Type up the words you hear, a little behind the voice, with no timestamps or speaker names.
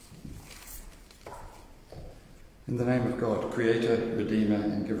In the name of God, Creator, Redeemer,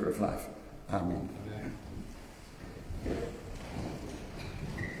 and Giver of life. Amen.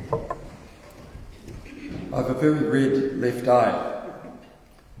 I have a very red left eye.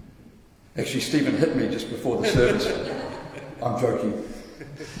 Actually, Stephen hit me just before the service. I'm joking.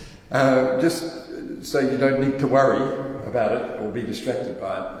 Just so you don't need to worry about it or be distracted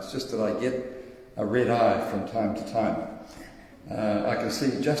by it. It's just that I get a red eye from time to time. I can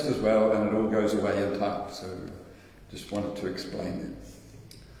see just as well, and it all goes away in time. So just wanted to explain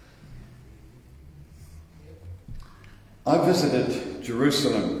that. I visited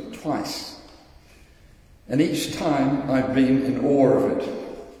Jerusalem twice, and each time I've been in awe of it.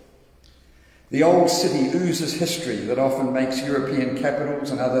 The old city oozes history that often makes European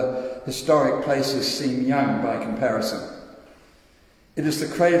capitals and other historic places seem young by comparison. It is the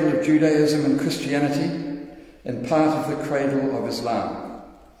cradle of Judaism and Christianity, and part of the cradle of Islam.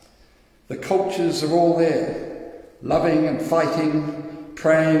 The cultures are all there, loving and fighting,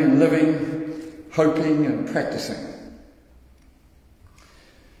 praying and living, hoping and practicing.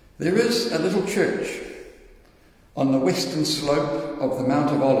 There is a little church on the western slope of the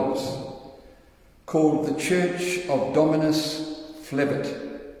Mount of Olives called the Church of Dominus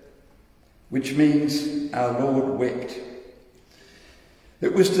Flevit, which means our Lord wept.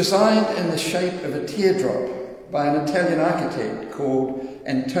 It was designed in the shape of a teardrop by an Italian architect called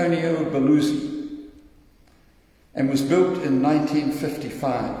Antonio Belluzzi and was built in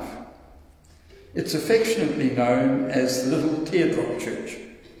 1955. It's affectionately known as the Little Teardrop Church.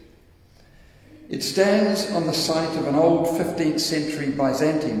 It stands on the site of an old 15th century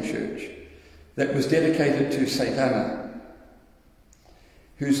Byzantine church that was dedicated to St. Anna,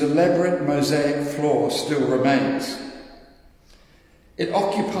 whose elaborate mosaic floor still remains. It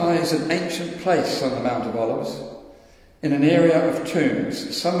occupies an ancient place on the Mount of Olives in an area of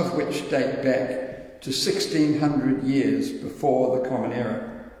tombs, some of which date back to 1600 years before the Common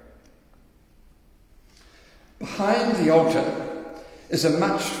Era. Behind the altar is a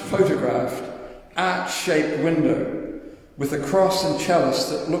much photographed arch-shaped window with a cross and chalice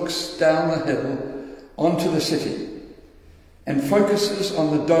that looks down the hill onto the city and focuses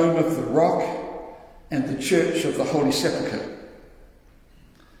on the Dome of the Rock and the Church of the Holy Sepulchre.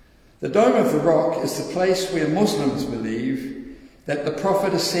 The Dome of the Rock is the place where Muslims believe that the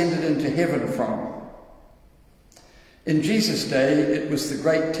Prophet ascended into heaven from. In Jesus' day, it was the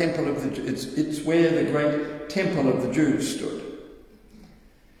great temple of it's where the great temple of the Jews stood.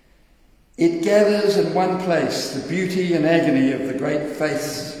 It gathers in one place the beauty and agony of the great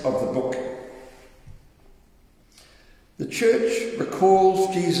faiths of the book. The church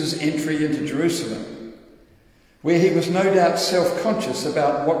recalls Jesus' entry into Jerusalem, where he was no doubt self-conscious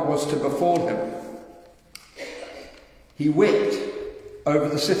about what was to befall him. He wept over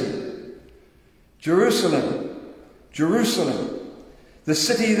the city. Jerusalem, Jerusalem, the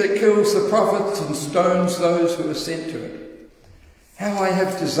city that kills the prophets and stones those who are sent to it. How I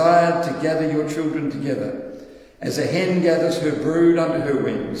have desired to gather your children together, as a hen gathers her brood under her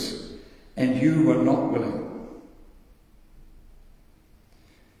wings, and you were not willing.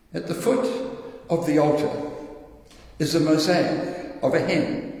 At the foot of the altar is a mosaic of a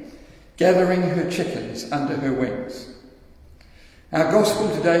hen gathering her chickens under her wings. Our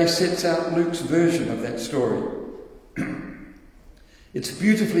gospel today sets out Luke's version of that story. It's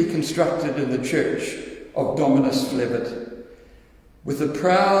beautifully constructed in the church of Dominus Flevit, with a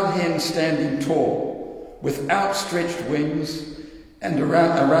proud hen standing tall, with outstretched wings, and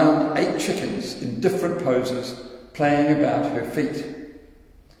around 8 chickens in different poses playing about her feet.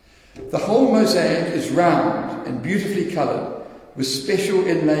 The whole mosaic is round and beautifully coloured with special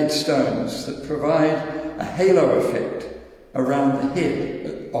inlaid stones that provide a halo effect around the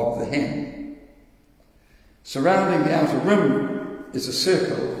head of the hen. Surrounding the outer rim is a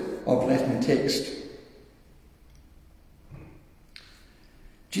circle of Latin text.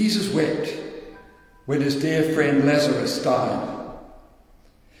 Jesus wept when his dear friend Lazarus died,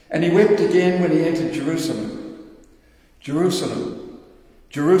 and he wept again when he entered Jerusalem. Jerusalem,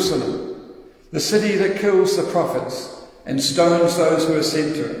 Jerusalem, the city that kills the prophets and stones those who are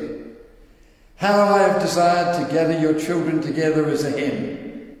sent to it. How I have desired to gather your children together as a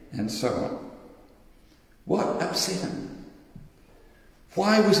hen, and so on. What upset him?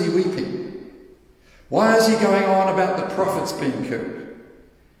 Why was he weeping? Why is he going on about the prophets being killed?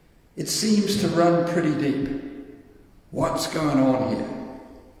 It seems to run pretty deep. What's going on here?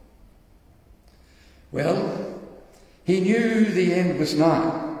 Well, he knew the end was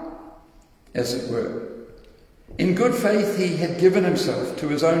nigh, as it were. In good faith, he had given himself to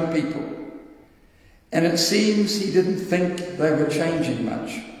his own people, and it seems he didn't think they were changing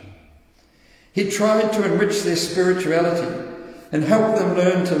much. He tried to enrich their spirituality and help them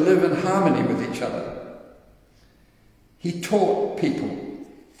learn to live in harmony with each other. He taught people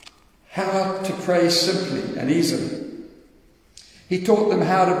how to pray simply and easily. He taught them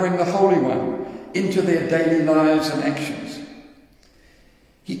how to bring the Holy One into their daily lives and actions.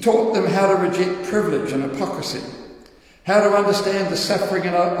 He taught them how to reject privilege and hypocrisy, how to understand the suffering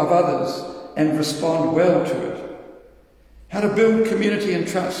of others and respond well to it, how to build community and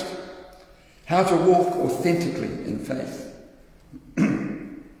trust, how to walk authentically in faith.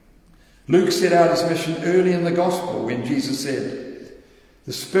 Luke set out his mission early in the Gospel when Jesus said,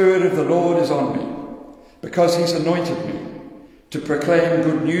 "The Spirit of the Lord is on me, because he's anointed me to proclaim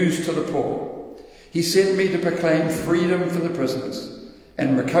good news to the poor. He sent me to proclaim freedom for the prisoners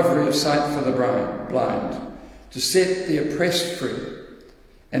and recovery of sight for the blind, to set the oppressed free,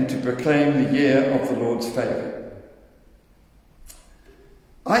 and to proclaim the year of the Lord's favour."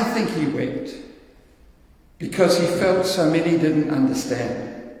 I think he wept because he felt so many didn't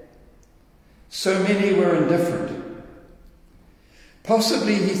understand. So many were indifferent.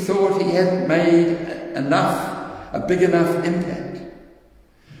 Possibly he thought he hadn't made a big enough impact.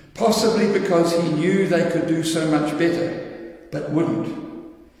 Possibly because he knew they could do so much better, but wouldn't.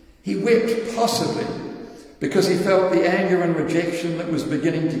 He wept possibly because he felt the anger and rejection that was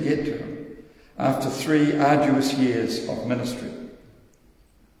beginning to get to him after 3 arduous years of ministry.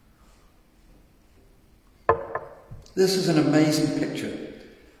 This is an amazing picture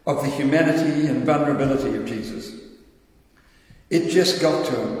of the humanity and vulnerability of Jesus. It just got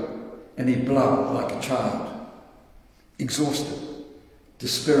to him and he blubbed like a child, exhausted,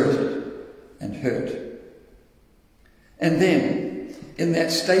 dispirited and hurt. And then, in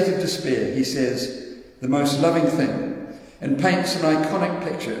that state of despair, he says the most loving thing and paints an iconic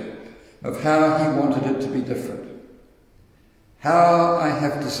picture of how he wanted it to be different. "How I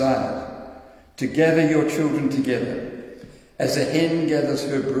have desired to gather your children together as a hen gathers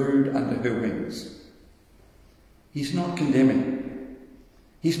her brood under her wings." He's not condemning.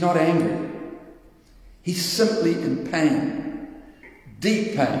 He's not angry. He's simply in pain,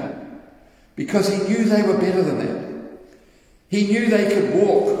 deep pain, because he knew they were better than that. He knew they could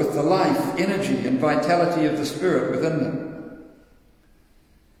walk with the life, energy and vitality of the Spirit within them.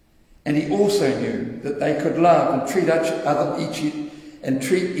 And he also knew that they could love and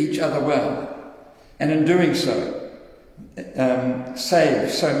treat each other well, and in doing so,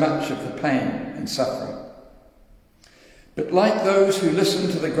 save so much of the pain and suffering. But like those who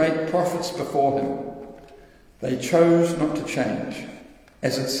listened to the great prophets before him, they chose not to change,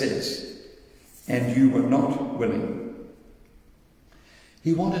 as it says, "And you were not willing."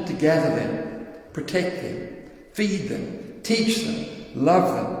 He wanted to gather them, protect them, feed them, teach them,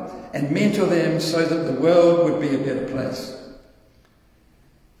 love them, and mentor them so that the world would be a better place.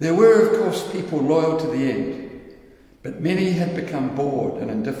 There were, of course, people loyal to the end, but many had become bored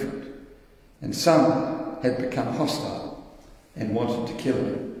and indifferent, and some had become hostile and wanted to kill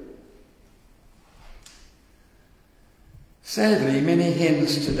him. Sadly, many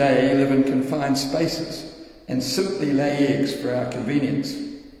hens today live in confined spaces and simply lay eggs for our convenience.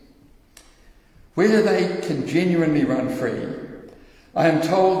 Where they can genuinely run free, I am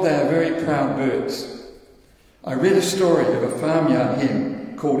told they are very proud birds. I read a story of a farmyard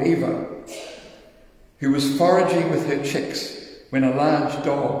hen called Eva, who was foraging with her chicks when a large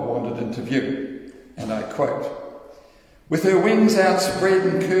dog wandered into view, and I quote, "With her wings outspread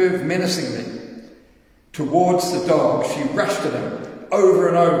and curved menacingly towards the dog, she rushed at him over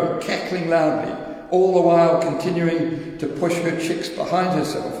and over, cackling loudly, all the while continuing to push her chicks behind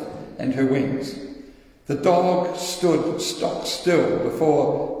herself and her wings. The dog stood stock still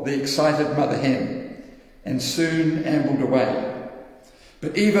before the excited mother hen and soon ambled away.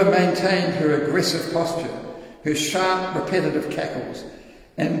 But Eva maintained her aggressive posture, her sharp, repetitive cackles,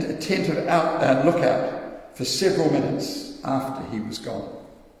 and attentive lookout for several minutes after he was gone."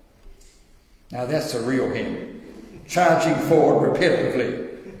 Now that's a real hen, charging forward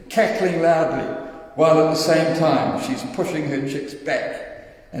repetitively, cackling loudly, while at the same time she's pushing her chicks back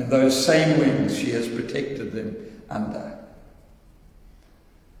and those same wings she has protected them under.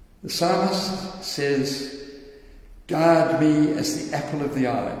 The psalmist says, "Guard me as the apple of the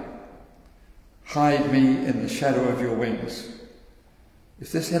eye. Hide me in the shadow of your wings."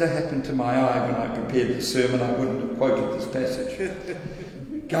 If this had happened to my eye when I prepared the sermon, I wouldn't have quoted this passage.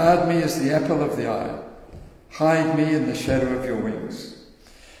 Guard me as the apple of the eye. Hide me in the shadow of your wings.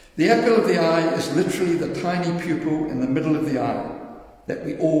 The apple of the eye is literally the tiny pupil in the middle of the eye that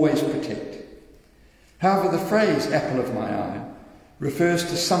we always protect. However, the phrase apple of my eye refers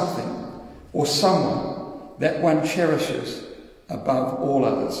to something or someone that one cherishes above all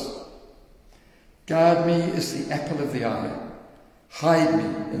others. Guard me as the apple of the eye. Hide me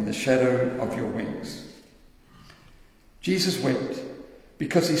in the shadow of your wings. Jesus wept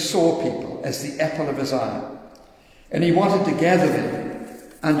because he saw people as the apple of his eye, and he wanted to gather them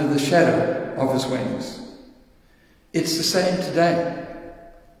under the shadow of his wings. It's the same today.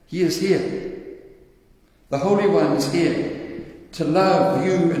 He is here. The Holy One is here to love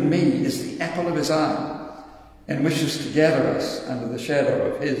you and me as the apple of his eye, and wishes to gather us under the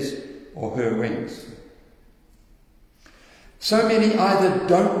shadow of his or her wings. So many either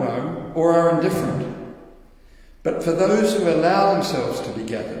don't know or are indifferent. But for those who allow themselves to be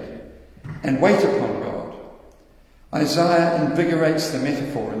gathered and wait upon God, Isaiah invigorates the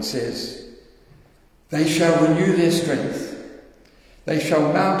metaphor and says, "They shall renew their strength. They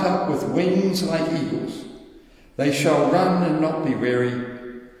shall mount up with wings like eagles. They shall run and not be weary.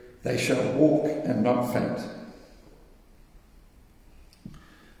 They shall walk and not faint."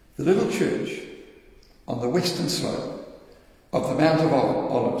 The little church on the western slope of the Mount of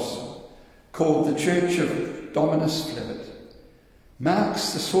Olives, called the Church of Dominus Flevit,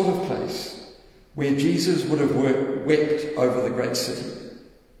 marks the sort of place where Jesus would have wept over the great city.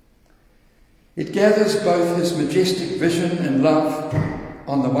 It gathers both his majestic vision and love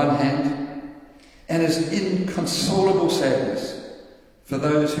on the one hand, and his inconsolable sadness for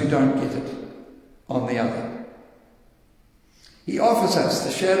those who don't get it on the other. He offers us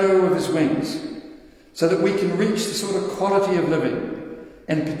the shadow of his wings so that we can reach the sort of quality of living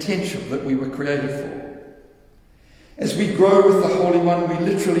and potential that we were created for. As we grow with the Holy One, we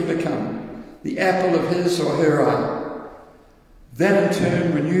literally become the apple of his or her eye. That in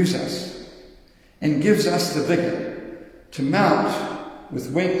turn renews us and gives us the vigour to mount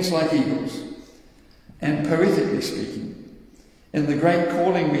with wings like eagles, and poetically speaking, in the great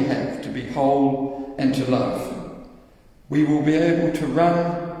calling we have to be whole and to love, we will be able to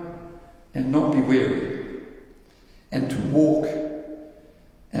run and not be weary, and to walk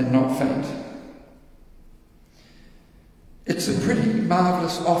and not faint. It's a pretty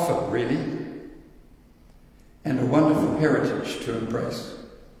marvellous offer, really, and a wonderful heritage to embrace.